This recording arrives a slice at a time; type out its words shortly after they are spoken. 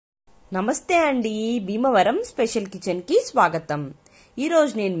నమస్తే అండి Bhimavaram special kitchen కి స్వాగతం। ఈ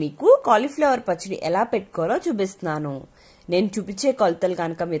రోజు నేను మీకు కాలీఫ్లవర్ పచ్చడి ఎలా పెట్టుకోవాలో చూపిస్తున్నాను। నేను చూపించే కొలతలు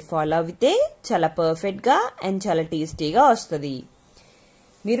గనుక మీరు ఫాలో అయితే చాలా పర్ఫెక్ట్ గా అండ్ చాలా టేస్టీగా వస్తది।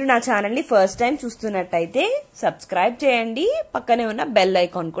 మీరు నా ఛానల్ ని ఫస్ట్ టైం చూస్తున్నట్టయితే సబ్స్క్రైబ్ చేయండి, పక్కనే ఉన్న బెల్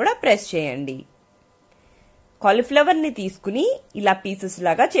ఐకాన్ కూడా ప్రెస్ చేయండి। కాలీఫ్లవర్ ని తీసుకుని ఇలా పీసెస్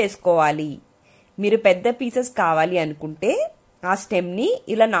లాగా చేసుకోవాలి। మీరు పెద్ద పీసెస్ కావాలి అనుకుంటే ఆ స్టెమ్ ని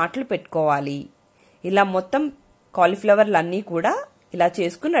ఇలా నాట్లు పెట్టుకోవాలి। ఇలా మొత్తం కాలీఫ్లవర్లన్నీ కూడా ఇలా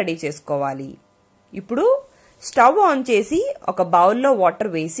చేసుకుని రెడీ చేసుకోవాలి। ఇప్పుడు స్టవ్ ఆన్ చేసి ఒక బౌల్లో వాటర్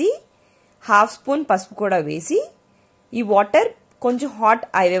వేసి హాఫ్ స్పూన్ పసుపు కూడా వేసి ఈ వాటర్ కొంచెం హాట్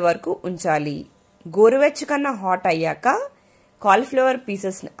అయ్యే వరకు ఉంచాలి। గోరువెచ్చ కన్నా హాట్ అయ్యాక కాలీఫ్లవర్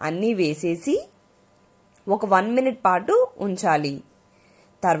పీసెస్ అన్నీ వేసేసి ఒక 1 మినిట్ పాటు ఉంచాలి।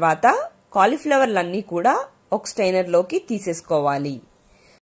 తర్వాత కాలీఫ్లవర్లన్నీ కూడా ఒక స్ట్రైనర్ లోకి తీసేసుకోవాలి।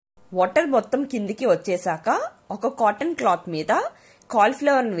 వాటర్ మొత్తం కిందికి వచ్చేసాక ఒక కాటన్ క్లాత్ మీద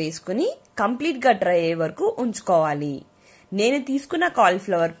కాలీఫ్లవర్ ని వేసుకుని కంప్లీట్ గా డ్రై అయ్యే వరకు ఉంచుకోవాలి। నేను తీసుకున్న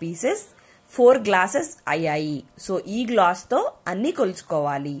కాలీఫ్లవర్ పీసెస్ 4 గ్లాసెస్ అయ్యాయి। సో ఈ గ్లాస్ తో అన్ని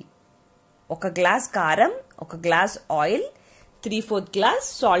కొలుచుకోవాలి। ఒక గ్లాస్ కారం, ఒక గ్లాస్ ఆయిల్, 3/4 గ్లాస్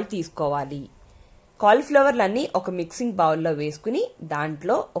సాల్ట్ తీసుకోవాలి। కాలీఫ్లవర్లన్నీ ఒక మిక్సింగ్ బౌల్లో వేసుకుని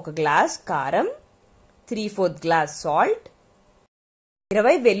దాంట్లో ఒక గ్లాస్ కారం, 3/4 గ్లాస్ సాల్ట్,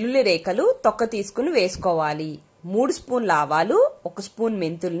 20 వెల్లుల్లి రేఖలు తొక్క తీసుకుని వేసుకోవాలి। 3 స్పూన్ల ఆవాలు, 1 స్పూన్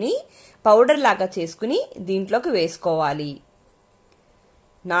మెంతుల్ని పౌడర్ లాగా చేసుకుని దీంట్లోకి వేసుకోవాలి।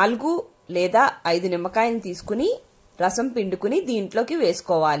 4 లేదా 5 నిమ్మకాయలు తీసుకుని రసం పిండుకుని దీంట్లోకి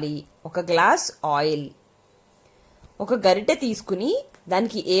వేసుకోవాలి। 1 గ్లాస్ ఆయిల్, ఒక గరిటె తీసుకుని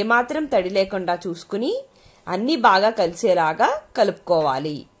దానికి ఏమాత్రం తడి లేకుండా చూసుకుని అన్ని బాగా కలిసేలాగా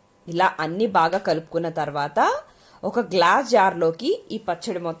కలుపుకోవాలి। ఇలా అన్ని బాగా కలుపుకున్న తర్వాత ఒక గ్లాస్ జార్లోకి ఈ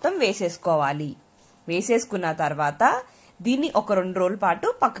పచ్చడి మొత్తం వేసేసుకోవాలి। వేసేసుకున్న తర్వాత దీన్ని ఒక 2 రోజుల పాటు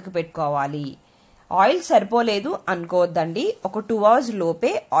పక్కకు పెట్టుకోవాలి। ఆయిల్ సరిపోలేదు అనుకోవద్దండి, ఒక 2 అవర్స్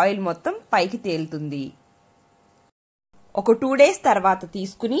లోపే ఆయిల్ మొత్తం పైకి తేలుతుంది। ఒక 2 డేస్ తర్వాత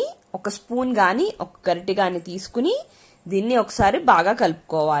తీసుకుని ఒక స్పూన్ గాని ఒక గరిటె గాని తీసుకుని దీన్ని ఒకసారి బాగా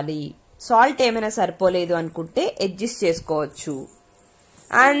కలుపుకోవాలి। సాల్ట్ ఏమైనా సరిపోలేదు అనుకుంటే అడ్జస్ట్ చేసుకోవచ్చు।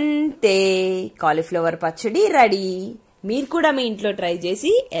 అంతే, కాలీఫ్లవర్ పచ్చడి రెడీ। మీరు కూడా మీ ఇంట్లో ట్రై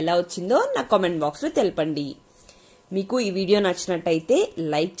చేసి ఎలా వచ్చిందో నా కామెంట్ బాక్స్ లో తెలపండి। మీకు ఈ వీడియో నచ్చినట్టయితే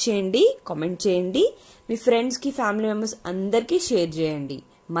లైక్ చేయండి, కామెంట్ చేయండి, మీ ఫ్రెండ్స్ కి ఫ్యామిలీ మెంబర్స్ అందరికీ షేర్ చేయండి।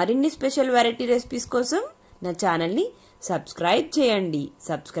 మరిన్ని స్పెషల్ వెరైటీ రెసిపీస్ కోసం నా ఛానల్ ని సబ్స్క్రైబ్ చేయండి।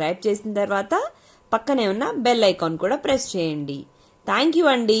 సబ్స్క్రైబ్ చేసిన తర్వాత పక్కనే ఉన్న బెల్ ఐకాన్ కూడా ప్రెస్ చేయండి। థ్యాంక్ యూ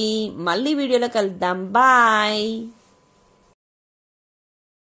అండి, మళ్ళీ వీడియోలో కలుద్దాం, బాయ్।